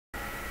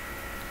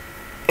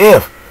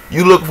If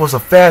you looking for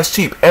some fast,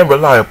 cheap, and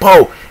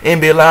reliable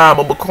NBA Live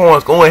mobile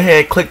coins, go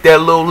ahead and click that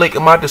little link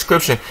in my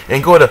description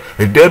and go to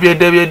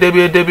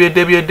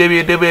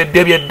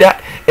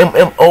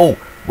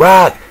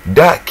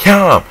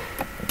www.mmo.rock.com.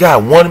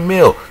 Got 1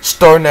 mil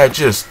starting at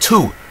just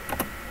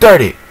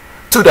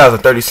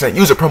 $2.30.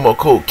 Use the promo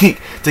code GEEK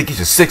to get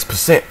you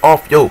 6%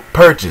 off your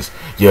purchase.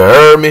 You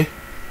heard me?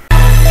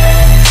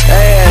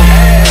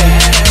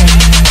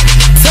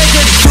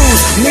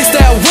 Mix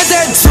that with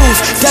that juice,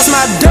 that's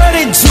my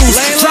dirty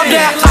juice. Drop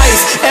that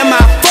ice and my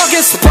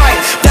fucking Sprite,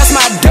 that's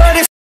my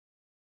dirty.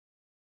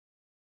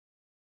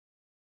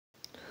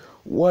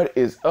 What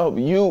is up,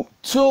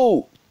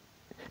 YouTube?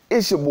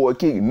 It's your boy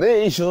Geek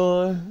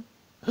Nation.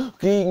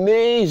 Geek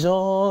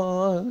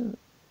Nation.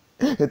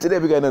 And today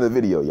we got another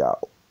video,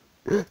 y'all.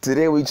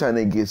 Today we trying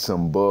to get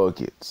some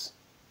buckets.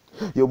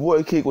 Your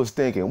boy Keek was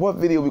thinking, what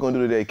video we gonna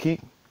do today, Keek?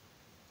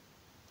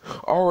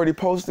 Already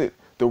posted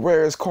the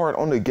rarest card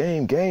on the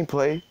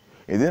gameplay,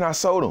 and then I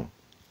sold him.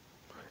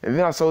 And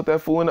then I sold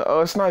that fool in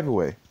the sniper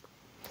way.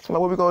 So I'm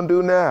like, what we gonna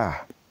do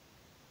now?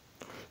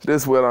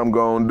 This is what I'm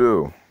gonna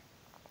do.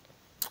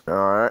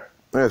 Alright,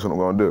 that's what I'm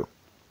gonna do.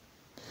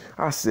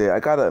 I said, I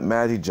got a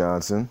Magic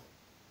Johnson,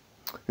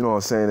 you know what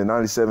I'm saying, the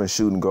 97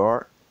 shooting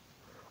guard.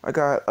 I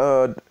got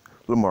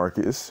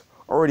Lamarcus.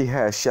 Already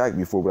had Shaq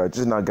before, but I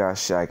just not got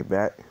Shaq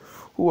back.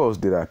 Who else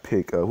did I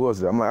pick up? Who else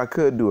did I'm like, I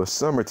could do a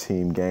summer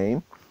team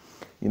game.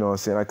 You know what I'm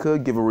saying? I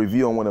could give a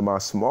review on one of my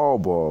small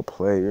ball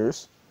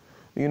players.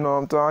 You know what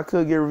I'm talking? I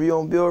could give a review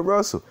on Bill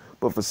Russell.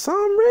 But for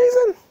some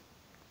reason,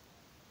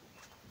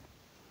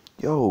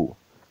 yo,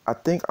 I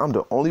think I'm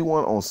the only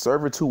one on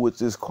server 2 with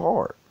this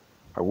card.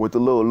 Like with the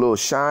little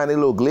shiny,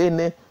 little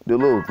glistening, the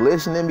little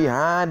glistening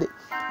behind it.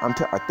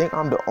 I think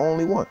I'm the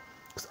only one.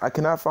 'Cause I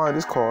cannot find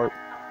this card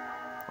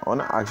on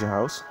the auction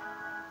house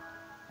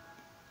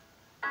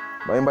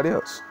by anybody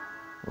else.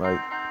 Like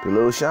the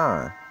little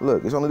shine.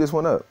 Look, it's only this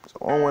one up. It's the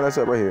only one that's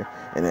up right here.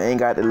 And it ain't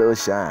got the little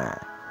shine.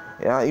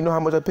 Yeah, you know how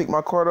much I picked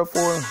my card up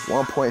for?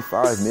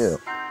 1.5 mil.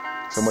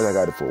 So much I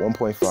got it for.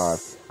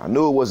 1.5. I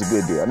knew it was a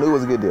good deal. I knew it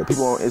was a good deal.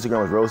 People on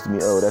Instagram was roasting me.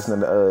 Oh, that's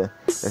not a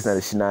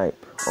snipe.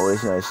 Oh,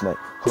 that's not a snipe.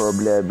 Oh,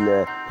 blah,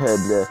 blah, blah,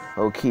 blah.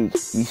 Oh, Keek,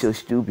 you so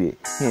stupid.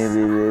 Blah,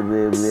 blah,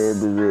 blah, blah,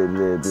 blah,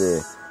 blah,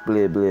 blah.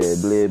 Blah, blah,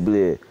 blah,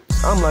 blah.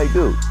 I'm like,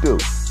 dude,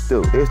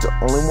 it's the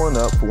only one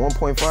up for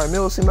 1.5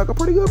 mil. It seemed like a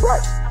pretty good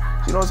price.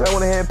 You know what I'm saying? I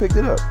went ahead and picked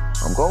it up.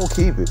 I'm going to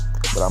keep it,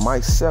 but I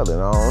might sell it.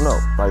 I don't know.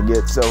 If I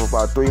get sell for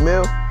about 3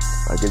 mil,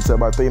 it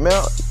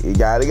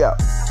gotta go.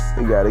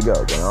 It gotta go.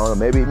 But I don't know.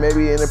 Maybe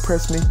it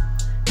impress me.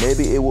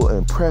 Maybe it will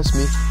impress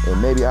me, and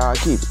maybe I'll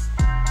keep it.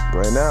 But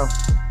right now,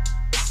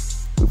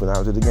 we finna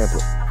have to the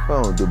gameplay.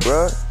 Hold on, does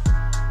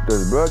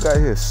bruh got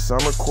his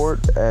summer court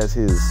as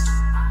his?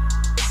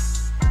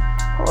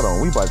 Hold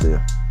on, we about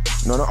to.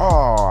 No.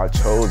 Oh, I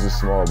chose a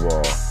small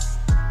ball.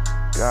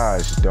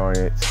 Gosh darn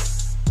it.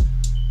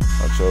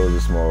 I chose a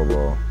small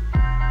ball.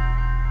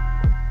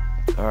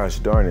 Gosh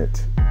darn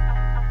it.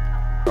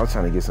 I'm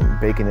trying to get some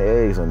bacon and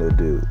eggs on that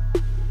dude.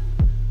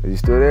 Is he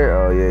still there?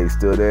 Oh yeah, he's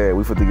still there.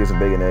 We finna get some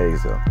bacon and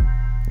eggs though.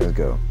 Let's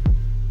go.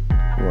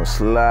 We're gonna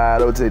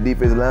slide over to the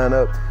defensive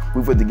lineup.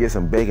 We finna get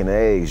some bacon and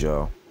eggs,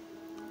 y'all.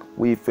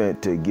 We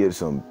finna get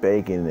some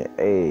bacon and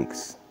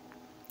eggs.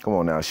 Come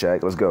on now,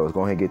 Shaq. Let's go. Let's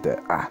go ahead and get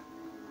that. Go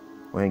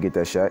ahead and get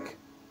that, Shaq.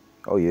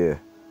 Oh yeah.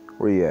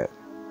 Where he at?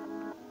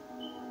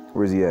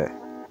 Where's he at?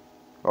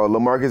 Oh,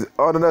 Lamarcus.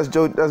 Oh, no, that's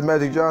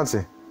Magic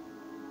Johnson.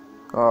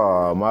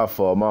 Oh, my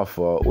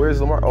fault. Where's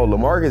Lamar? Oh,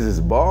 Lamarcus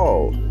is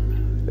bald.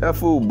 That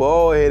fool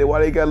bald-headed. Why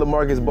they got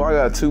Lamarcus bald? I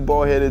got 2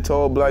 bald-headed,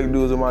 tall black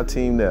dudes on my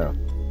team now.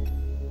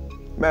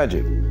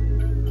 Magic.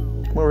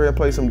 Come over here and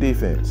play some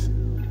defense.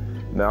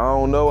 Now, I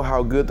don't know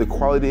how good the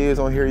quality is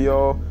on here,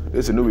 y'all.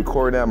 This is a new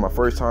recording now. My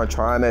first time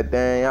trying that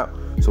thing out.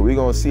 So we're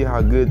going to see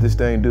how good this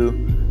thing do.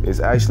 It's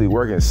actually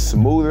working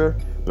smoother,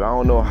 but I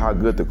don't know how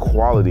good the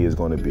quality is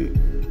going to be.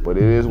 But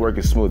it is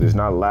working smooth. It's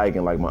not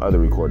lagging like my other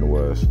recording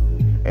was.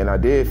 And I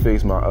did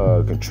fix my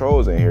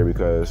controls in here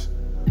because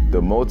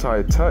the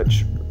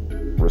multi-touch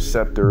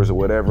receptors or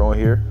whatever on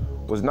here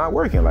was not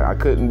working. Like I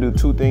couldn't do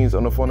 2 things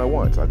on the phone at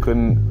once. I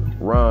couldn't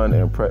run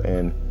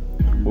and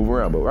move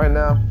around. But right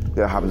now,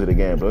 gotta hop into the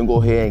game. But let me go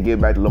ahead and get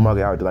back to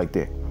Lamarcus out like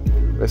that.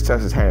 Let's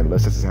test his handle.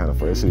 Let's see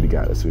what he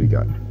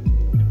got.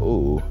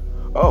 Ooh.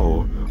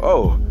 Oh.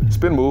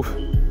 Spin move.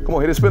 Come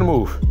on, hit a spin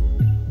move.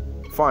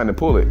 Fine, and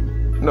pull it.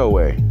 No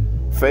way.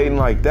 Fading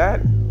like that?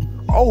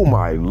 Oh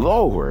my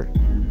lord.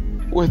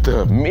 With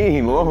the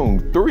mean long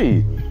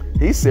 3.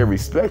 He said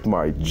respect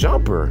my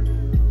jumper.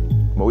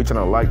 But we trying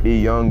to light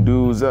these young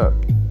dudes up.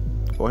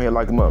 Go ahead and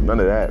light them up.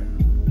 None of that.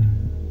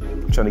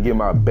 I'm trying to get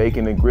my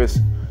bacon and grits.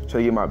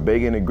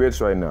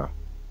 Right now.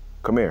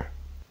 Come here,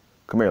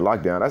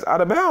 lockdown. That's out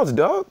of bounds,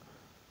 dog.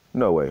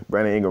 No way.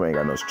 Brandon Ingram ain't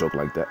got no stroke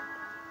like that.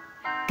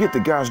 Get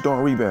the gosh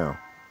darn rebound.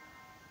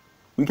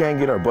 We can't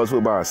get our butts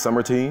whipped by a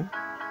summer team.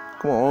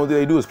 Come on, only thing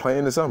they do is play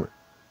in the summer.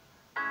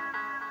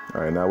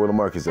 All right, now where the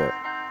Lamarcus at?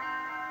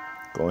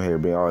 Go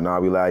ahead, Ben. Oh, nah,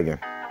 we lagging.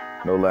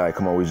 No lag.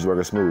 Come on, we just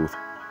working smooth.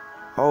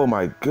 Oh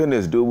my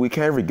goodness, dude. We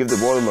can't even give the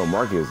ball to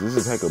Lamarcus. This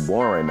is hecka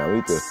boring right now. We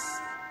need to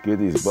get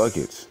these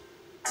buckets.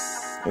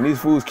 And these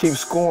fools keep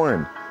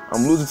scoring.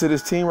 I'm losing to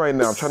this team right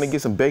now. I'm trying to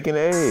get some bacon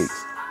and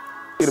eggs.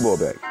 Get the ball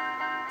back.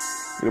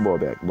 Get the ball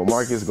back.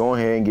 Lamarcus, go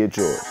ahead and get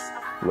yours.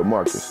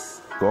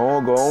 Lamarcus, go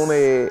on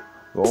ahead.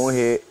 Go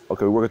ahead.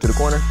 Okay, we're working to the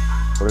corner.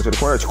 Working to the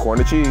corner.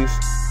 Corner cheese.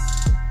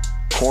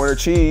 Corner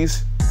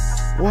cheese.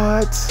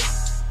 What?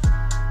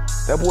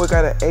 That boy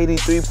got an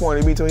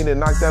 83-pointer. Me told he to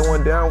knock that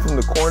one down from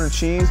the corner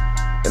cheese.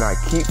 And I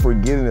keep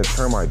forgetting to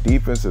turn my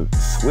defensive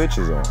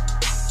switches on.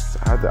 So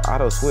I have to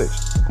auto switch.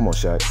 Come on,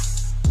 Shaq.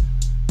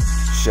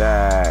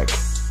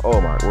 Shaq.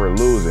 Oh my, we're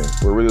losing.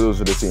 We're really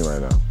losing to this team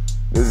right now.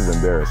 This is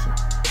embarrassing.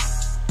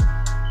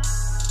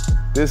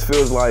 This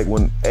feels like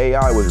when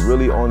AI was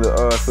really on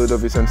the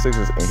Philadelphia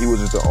 76ers and he was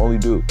just the only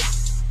dude.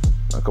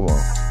 Now, come on.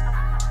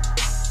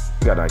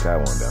 You got to knock that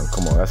one down.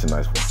 Come on, that's a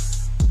nice one.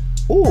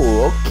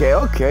 Ooh,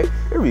 okay.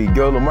 Here we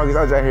go. Lamarcus,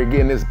 I was out here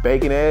getting this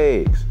bacon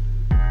and eggs.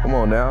 Come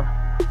on now.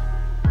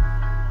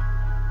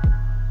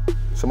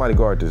 Somebody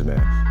guard this man.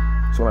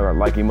 Somebody guard,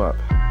 like him up.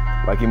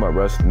 Like him up,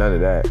 Russ. None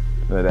of that.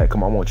 None of that.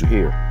 Come on, I want you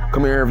here.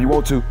 Come here if you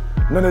want to.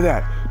 None of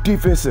that.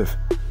 Defensive.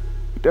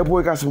 That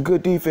boy got some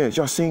good defense.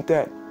 Y'all seen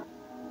that?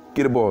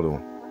 Get the ball to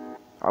him.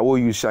 I will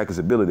use Shaq's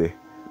ability,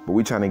 but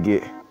we trying to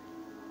get.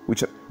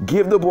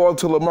 Give the ball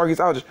to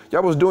Lamarcus.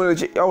 Y'all was doing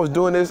it. Y'all was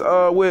doing this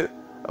with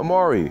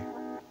Amari.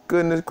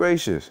 Goodness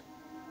gracious.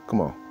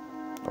 Come on.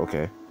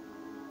 Okay.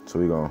 So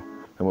we gonna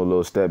have a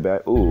little step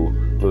back. Ooh,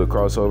 little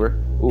crossover.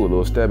 Ooh, a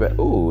little step back.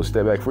 Ooh,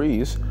 step back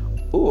freeze.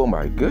 Ooh, oh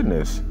my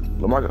goodness.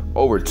 Lamarcus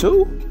over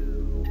two.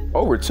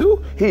 Over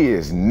two? He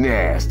is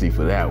nasty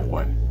for that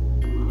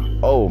one.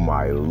 Oh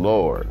my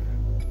Lord.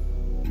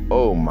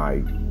 Oh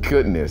my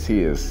goodness. He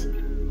is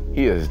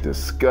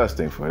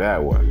disgusting for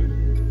that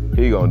one.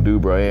 He gonna do,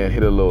 bro, and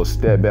hit a little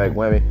step back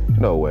whammy.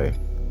 No way.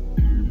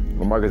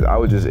 Lamarcus, I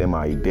was just in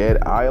my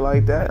dead eye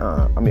like that.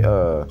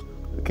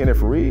 Kenneth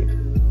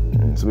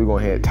Fareed. So we're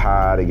gonna ahead and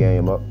tie the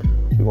game up.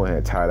 We're gonna ahead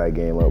and tie that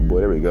game up, boy.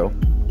 There we go.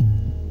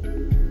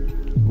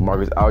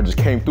 Lamarcus, I just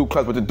came through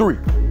clutch with the three.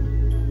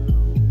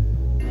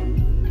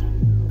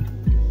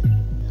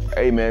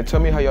 Hey man, tell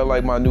me how y'all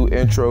like my new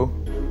intro.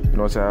 You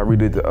know what I'm saying? I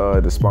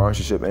redid the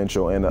sponsorship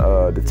intro and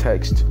the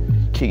text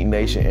Keek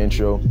Nation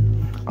intro.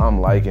 I'm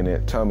liking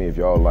it. Tell me if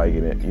y'all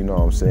liking it. You know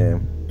what I'm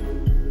saying?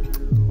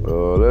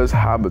 Let's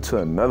hop into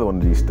another one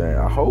of these things.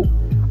 I hope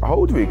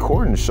the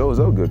recording shows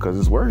up good because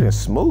it's working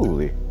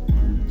smoothly.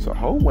 So I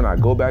hope when I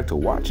go back to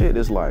watch it,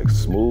 it's like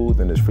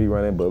smooth and it's free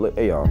running. But look,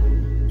 hey y'all,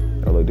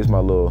 look, this my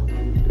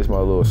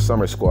little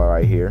summer squad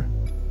right here.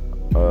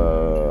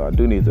 I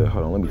do need to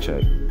hold on. Let me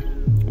check.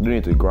 I do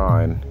need to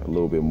grind a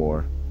little bit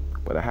more,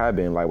 but I have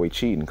been lightweight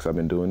cheating because I've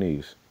been doing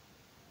these.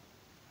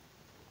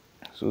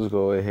 So let's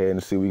go ahead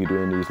and see what we can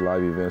do in these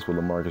live events with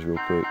Lamarcus real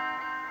quick.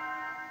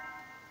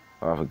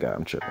 Oh, I forgot.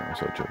 I'm tripping. I'm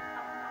so tripping.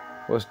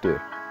 What's this?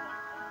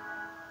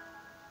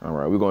 All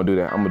right, we're gonna do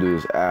that. I'm gonna do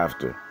this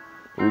after.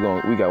 We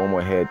got one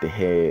more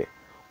head-to-head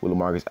with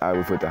Lamarcus. I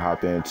would put to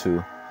hop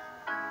into.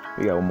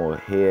 We got one more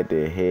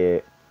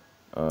head-to-head.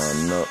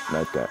 No,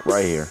 not that.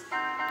 Right here.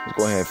 Let's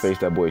go ahead and face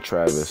that boy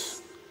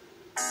Travis.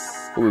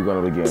 Who we going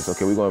up against?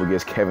 Okay, we're going up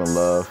against Kevin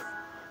Love.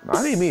 Now,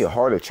 I need me a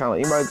harder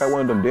challenge. Anybody got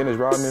one of them Dennis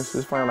Rodmans?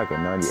 Let's find like a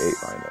 98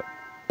 lineup.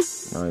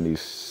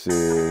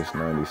 96,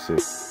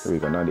 96. Here we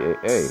go, 98.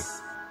 Hey.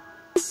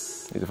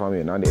 Need to find me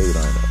a 98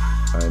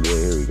 lineup. 98,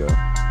 here we go.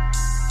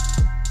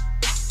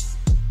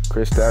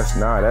 Chris, that's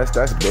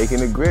bacon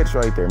the grits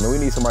right there. Man, we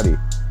need somebody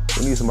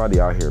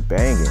out here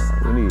banging.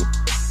 We need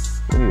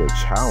a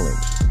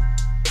challenge.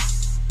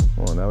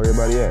 Come on, now where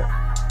everybody at?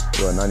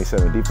 We're a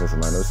 97 defensive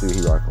line. Let's see what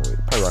he rocking with.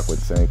 Probably rocking with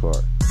the same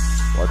card.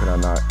 Why can I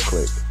not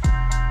click?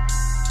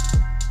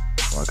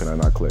 Why can I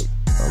not click?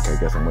 Okay,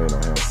 guess I'm waiting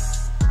on him.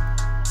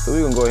 So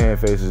we're gonna go ahead and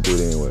face this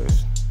dude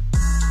anyways.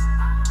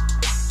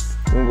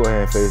 We're gonna go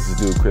ahead and face this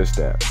dude, Chris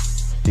Stapp.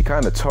 He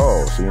kind of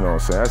tall, so you know what I'm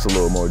saying? That's a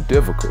little more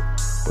difficult,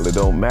 but it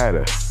don't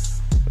matter.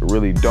 It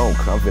really don't,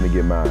 cause I'm finna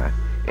get mine.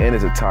 And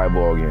it's a tie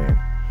ball game.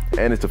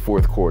 And it's the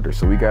fourth quarter,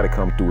 so we gotta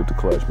come through with the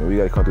clutch, man. We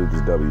gotta come through with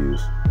these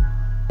W's.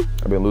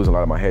 I've been losing a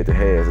lot of my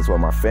head-to-heads. That's why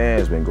my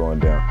fans been going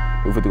down.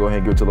 We have to go ahead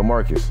and give it to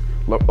Lamarcus.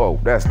 Oh,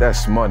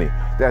 that's money.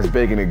 That's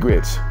bacon and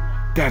grits.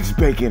 That's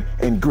bacon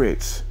and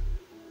grits.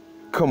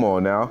 Come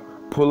on now.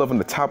 Pull up on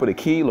the top of the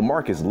key.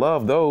 Lamarcus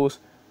love those.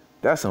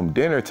 That's some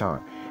dinner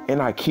time.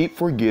 And I keep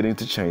forgetting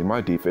to change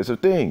my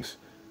defensive things.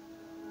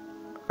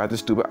 Got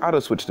this stupid auto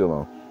switch still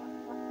on.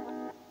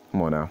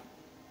 Come on now.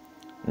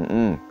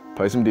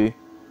 Play some D.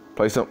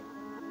 Play some.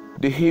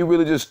 Did he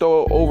really just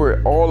throw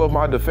over all of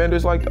my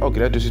defenders like that? Okay,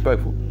 that's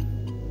disrespectful.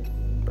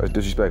 That's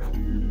disrespectful.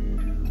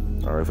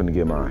 All right, finna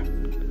get mine.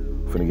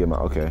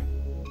 Okay.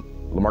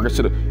 Lamarcus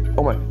to the,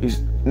 oh my,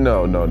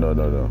 no.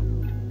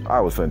 I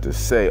was finna to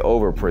say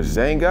over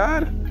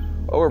Porzingis?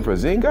 Over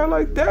Porzingis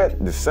like that?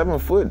 The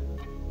 7'3",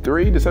 the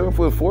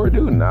 7'4"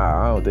 dude?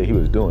 Nah, I don't think he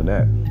was doing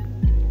that.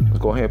 Let's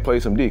go ahead and play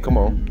some D, come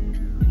on.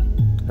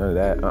 None of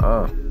that,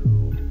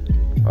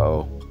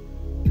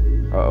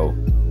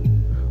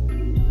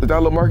 Is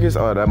that Lamarcus?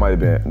 Oh, that might have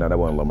been. No, that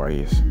wasn't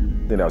Lamarcus.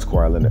 I think that was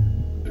Kawhi Leonard.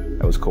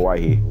 That was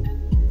Kawhi.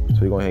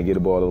 So we go ahead and get the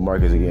ball to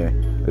Lamarcus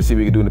again. Let's see what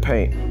we can do in the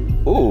paint.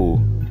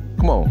 Ooh,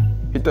 come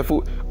on. Hit that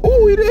foot.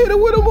 Ooh, he did hit it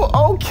with him.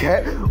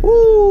 Okay.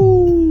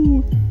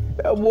 Ooh.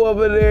 That boy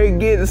over there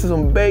getting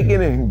some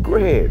bacon and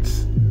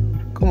grits.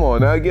 Come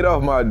on now, get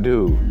off my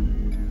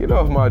dude. Get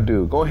off my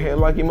dude. Go ahead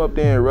and lock him up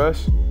there,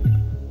 Russ.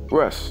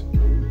 Russ.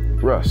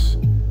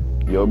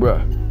 Yo,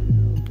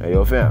 bruh. Hey,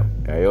 yo, fam.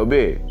 Hey, yo,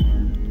 big.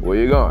 Where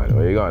you going?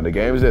 Where you going? The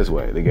game is this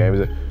way. The game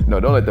is No,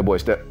 don't let the boy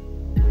step.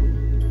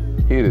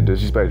 He did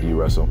disrespect you,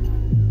 Russell.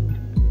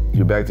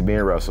 You're back to being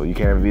Russell. You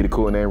can't be the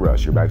cool name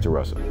Russ. You're back to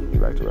Russell.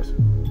 You're back to Russell.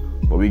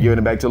 But we giving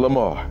it back to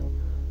Lamar.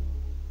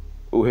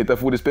 Ooh, hit that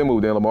foot and spin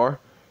move then, Lamar.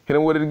 Hit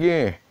him with it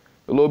again.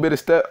 A little bit of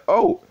step.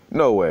 Oh,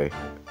 no way.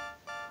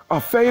 A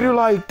fader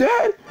like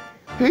that?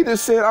 He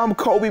just said, I'm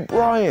Kobe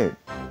Bryant.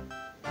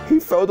 He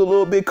felt a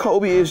little bit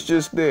Kobe-ish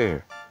just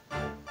there.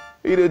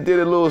 He just did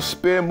a little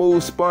spin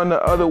move, spun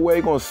the other way,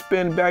 gonna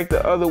spin back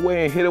the other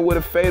way and hit it with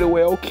a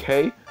fadeaway.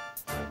 Okay.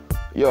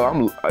 Yo,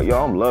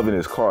 I'm loving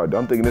this card.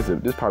 I'm thinking this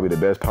is probably the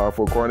best power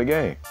forward card in the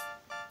game.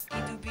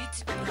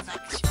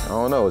 I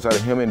don't know, it's out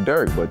of him and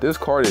Dirk, but this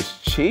card is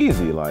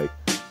cheesy. Like,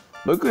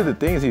 look at the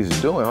things he's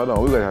doing. Hold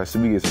on, we gotta see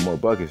if we get some more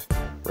buckets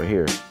right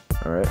here.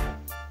 All right.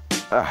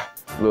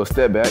 Little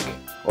step back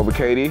over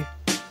KD.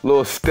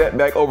 Little step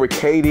back over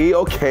KD.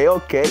 Okay.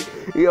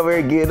 He over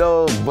here getting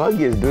those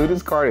buckets, dude.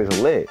 This card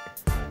is lit.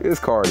 This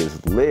card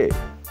is lit.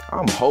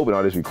 I'm hoping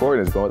all this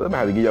recording is going. I'm gonna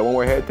have to give y'all one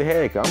more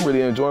head-to-head. I'm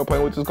really enjoying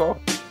playing with this card.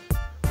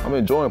 I'm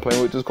enjoying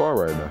playing with this card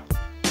right now.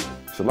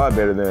 It's a lot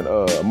better than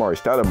Amari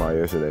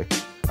Stoudemire yesterday.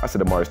 I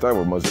said Amari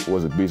Stoudemire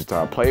was a beast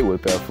to play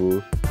with. That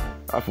fool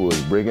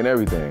was breaking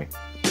everything.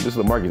 But this is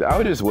Lamarcus. I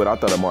was just what I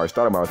thought Amari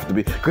Stoudemire was to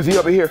be, because he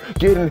over here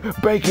getting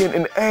bacon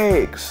and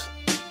eggs.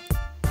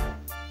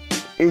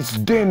 It's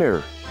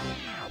dinner.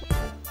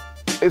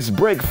 It's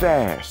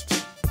breakfast.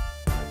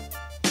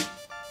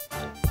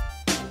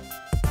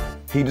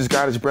 He just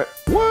got his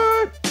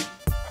What?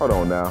 Hold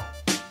on now.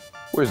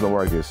 Where's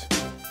Lamarcus?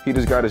 He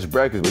just got his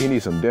breakfast, but he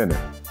needs some dinner.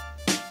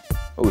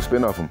 Oh,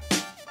 spin off him.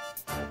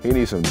 He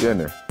needs some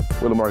dinner.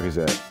 Where Lamarcus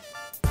at?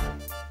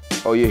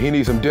 Oh yeah, he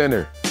needs some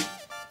dinner.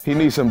 He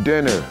needs some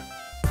dinner.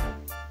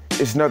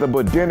 It's nothing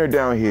but dinner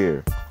down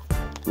here.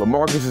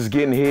 Lamarcus is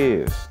getting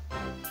his.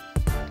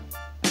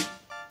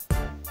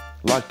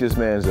 Lock this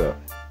man's up.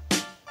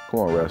 Come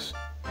on, Russ.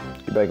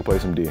 Get back and play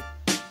some D.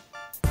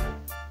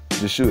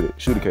 Just shoot it.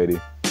 Shoot it, KD.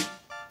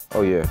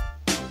 Oh, yeah.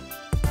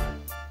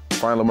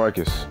 Find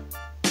Lamarcus.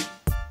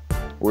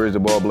 Where's the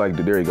ball, Black?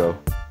 There you go.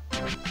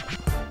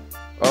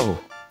 Oh.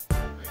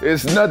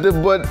 It's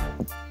nothing but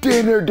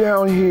dinner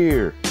down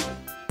here.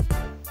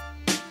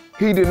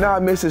 He did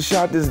not miss a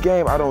shot this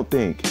game, I don't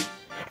think.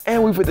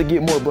 And we fit to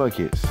get more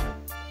buckets.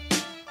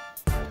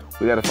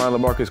 We got to find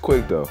Lamarcus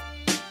quick, though.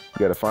 We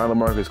got to find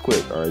Lamarcus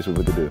quick. All right, so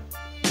what to do?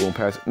 Boom,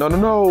 pass it. No.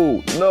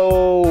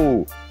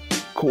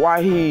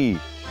 Kawhi.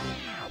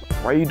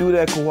 Why you do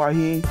that,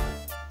 Kawhi?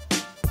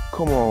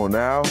 Come on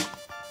now.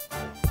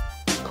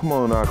 Come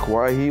on now,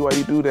 Kawhi. Why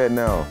you do that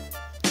now?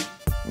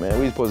 Man,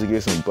 we supposed to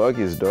get some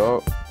buckets,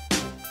 dog.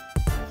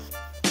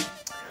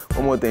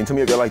 One more thing. Tell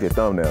me if y'all like the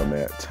thumbnail,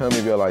 man. Tell me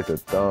if y'all like the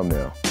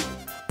thumbnail.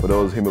 For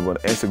those who hit me on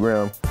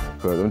Instagram,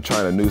 because I'm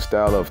trying a new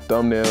style of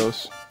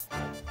thumbnails.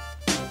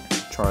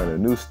 Trying a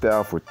new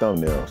style for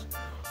thumbnails.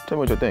 Tell me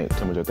what you think.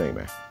 Tell me what you think,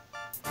 man.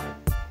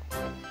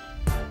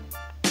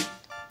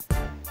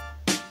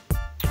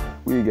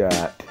 We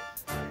got.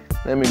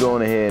 Let me go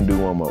on ahead and do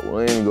one more.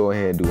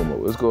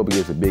 Let's go up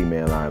against the big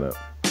man lineup.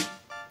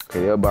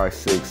 Okay, they're about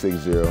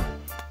 6'0".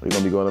 We're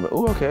gonna be going up.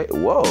 Oh, okay.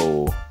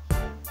 Whoa.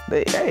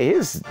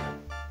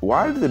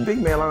 Why did the big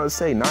man lineup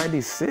say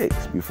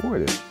 96 before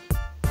this?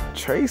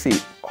 Tracy.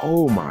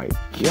 Oh my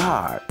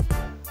God.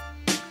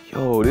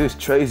 Yo, this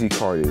Tracy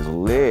card is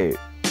lit.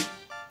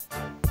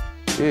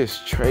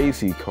 This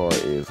Tracy card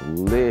is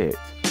lit.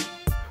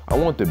 I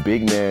want the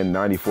big man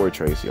 94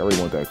 Tracy. I really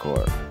want that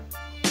card.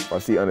 If I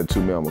see under 2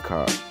 mil, I'm a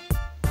cop.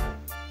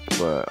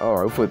 But all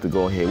right, we put to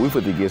go ahead. We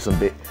put to get some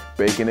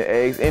bacon and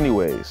eggs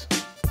anyways.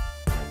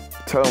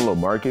 Tell them,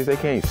 Lamarcus, they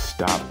can't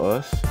stop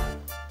us.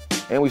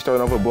 And we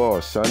starting off with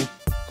ball, son.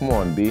 Come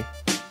on, B.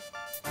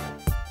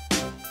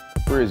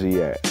 Where is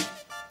he at?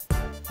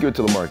 Give it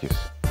to Lamarcus.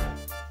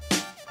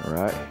 All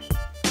right.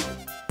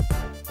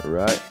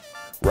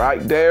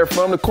 Right there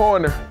from the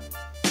corner.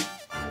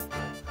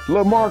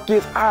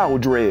 Lamarcus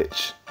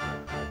Aldridge.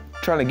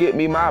 Trying to get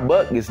me my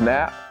buckets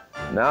now.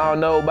 Now I don't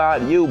know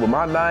about you, but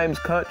my name's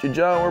Country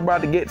John. We're about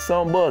to get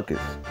some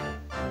buckets.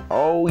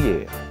 Oh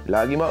yeah.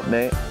 Lock him up,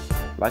 man.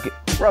 Like it.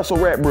 Russell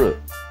Ratbrook.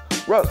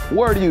 Russ,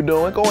 what are you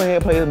doing? Go ahead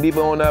and play some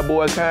deeper on that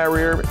boy,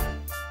 Kyrie Irving.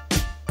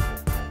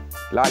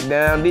 Lock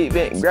down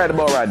defense. Grab the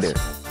ball right there.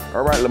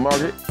 All right,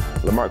 Lamarcus.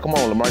 Come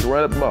on, Lamarcus.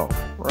 Run up the ball.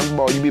 Run the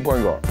ball, you be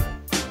point guard.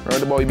 Run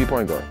the ball, you be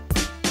point guard.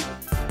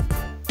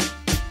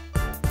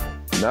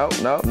 No.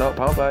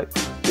 Pump fake.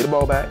 Get the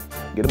ball back.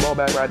 Get the ball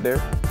back right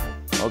there.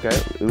 Okay,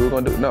 what we're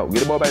gonna do? No, get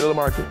the ball back to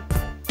Lamarcus.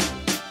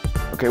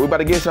 Okay, we about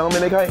to get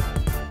something and they can't.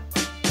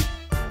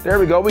 There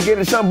we go. We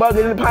getting some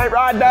buckets in the paint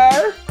right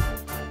there.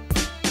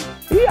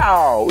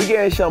 Yo, we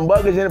getting some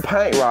buckets in the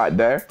paint right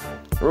there.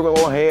 We're gonna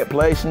go ahead and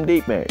play some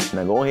defense.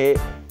 Now go ahead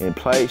and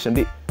play some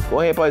Go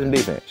ahead and play some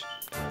defense.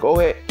 Go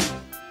ahead.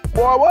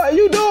 Boy, what are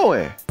you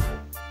doing?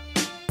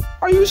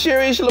 Are you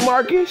serious,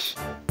 Lamarcus?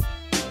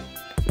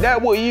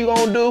 That what you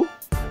gonna do?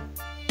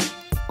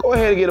 Go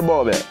ahead and get the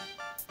ball back.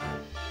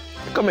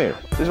 Come here.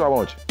 This is what I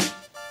want you.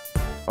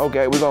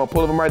 Okay, we're gonna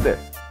pull him right there.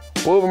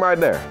 Pull him right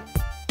there.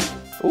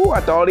 Ooh,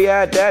 I thought he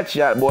had that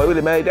shot, boy. We'd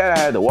have made that.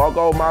 I had to walk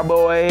over my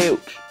boy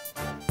Huge.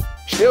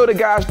 Still the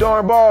guy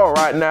throwing ball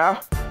right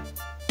now.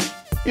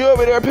 You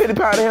over there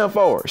pity-patting him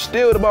for.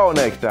 Steal the ball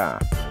next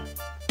time.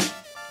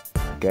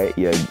 Okay,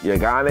 your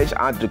Garnish,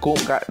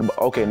 Antetokounmpo got the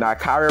ball. Okay, now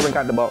Kyrie Irving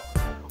got the ball.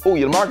 Ooh,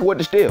 your Lamarcus with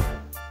the steal.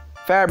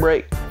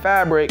 Fabric.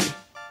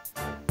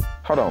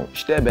 Hold on,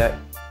 step back.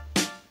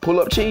 Pull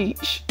up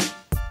cheese.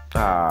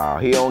 Ah,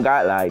 he don't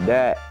got like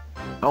that.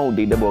 I don't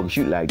think that boy can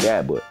shoot like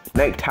that, but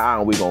next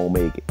time we gonna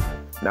make it.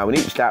 Now we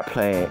need to stop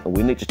playing and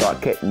we need to start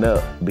catching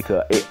up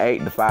because it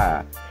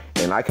 8-5.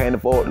 And I can't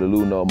afford to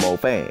lose no more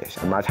fans.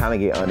 I'm not trying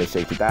to get under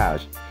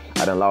 60,000.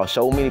 I done lost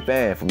so many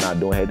fans from not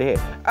doing head-to-head.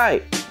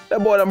 Hey,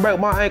 that boy done break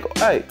my ankle.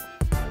 Hey,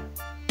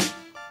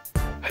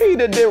 he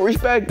done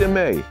disrespecting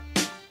me.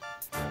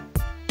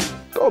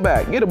 Go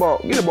back, get the ball,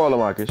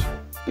 Lamarcus.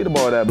 Get the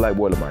ball to that black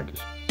boy, Lamarcus.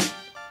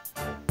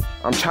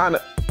 I'm trying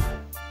to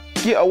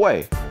get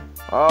away.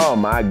 Oh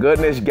my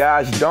goodness,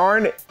 gosh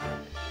darn it.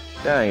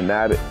 Dang,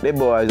 nabbit. This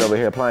boy's over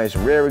here playing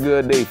some very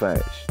good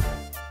defense.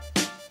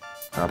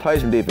 Now play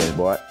some defense,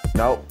 boy.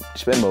 Nope,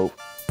 spin move.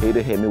 He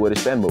done hit me with a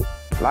spin move.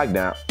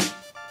 Lockdown.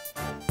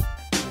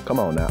 Come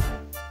on now.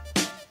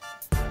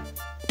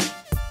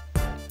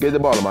 Get the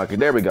ball, Lamarcus.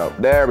 There we go.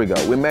 There we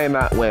go. We may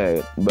not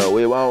win, but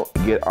we won't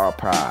get our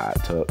pride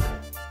took.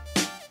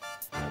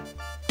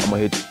 I'm gonna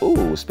hit you.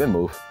 Ooh, spin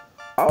move.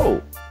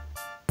 Oh.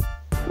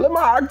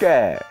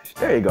 Lamarcus.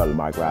 There you go,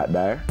 Lamarcus right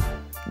there.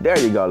 There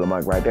you go,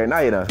 Lamarcus right there. Now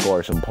you done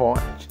scored some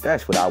points.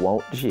 That's what I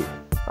want. Shit.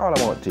 All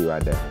I want to you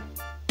right there.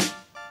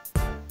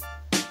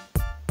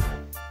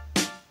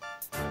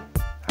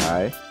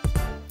 Hi.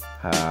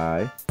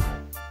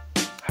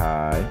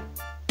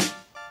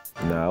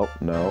 No,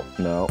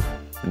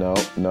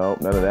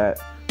 none of that.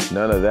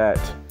 None of that.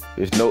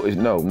 It's no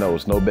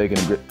bacon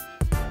and grit.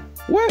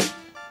 What?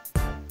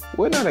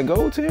 We're not a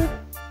gold team?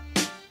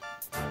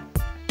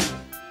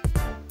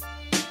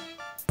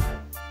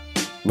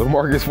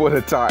 Lamarcus for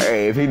the tie.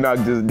 Hey, if he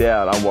knocked this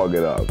down, I'm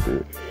walking off,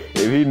 dude.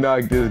 If he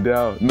knocked this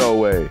down, no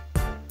way.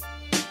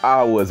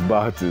 I was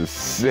about to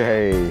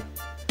say,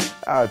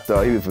 I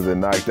thought he was supposed to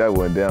knock that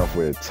one down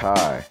for a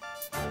tie.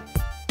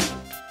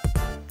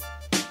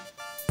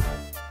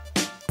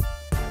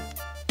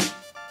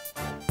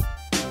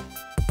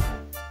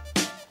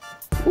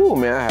 Ooh,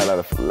 man, I had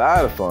a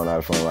lot of fun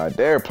right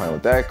there playing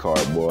with that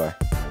card, boy.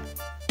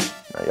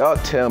 Now, y'all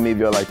tell me if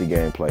y'all like the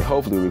gameplay.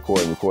 Hopefully,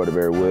 recorded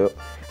very well.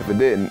 If it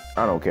didn't,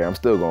 I don't care. I'm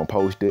still gonna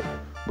post it.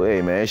 But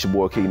hey, man, it's your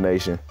boy Key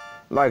Nation.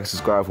 Like and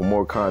subscribe for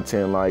more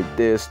content like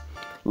this.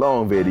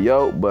 Long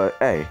video, but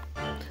hey,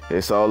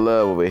 it's all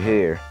love over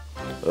here.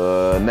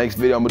 Next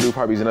video I'm gonna do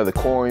probably is another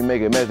coin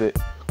making method.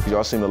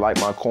 Y'all seem to like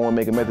my coin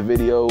making method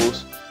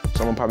videos.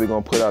 So I'm probably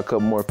gonna put out a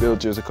couple more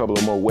filters, a couple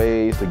of more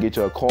ways to get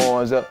your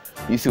coins up.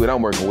 You see what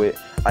I'm working with.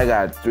 I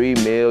got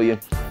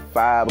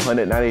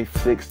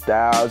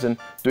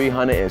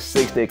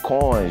 3,596,360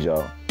 coins,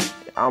 y'all.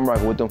 I'm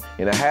rocking with them.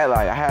 And I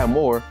had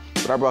more,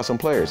 but I brought some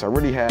players. I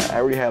already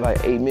had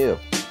like 8 mil. You know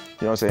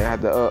what I'm saying? I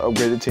had to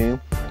upgrade the team.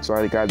 So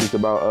I got just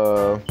about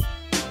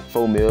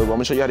 4 mil. But I'm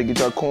gonna show you how to get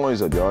your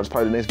coins up, y'all. It's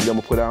probably the next video I'm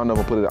gonna put out. I don't know if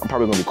I'm gonna put it. I'm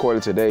probably gonna record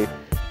it today,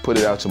 put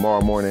it out tomorrow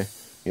morning.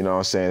 You know what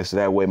I'm saying? So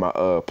that way my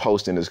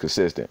posting is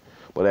consistent.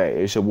 But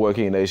hey, it's your boy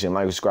King Nation.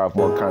 Like, subscribe for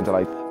more content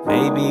like that.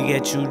 Maybe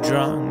get you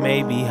drunk,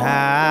 maybe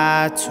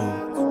high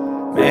too.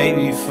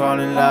 Maybe fall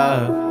in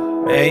love,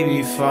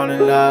 maybe fall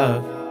in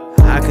love.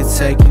 I could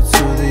take you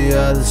to the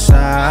other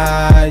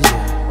side,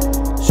 yeah.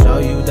 Show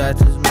you that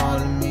there's more.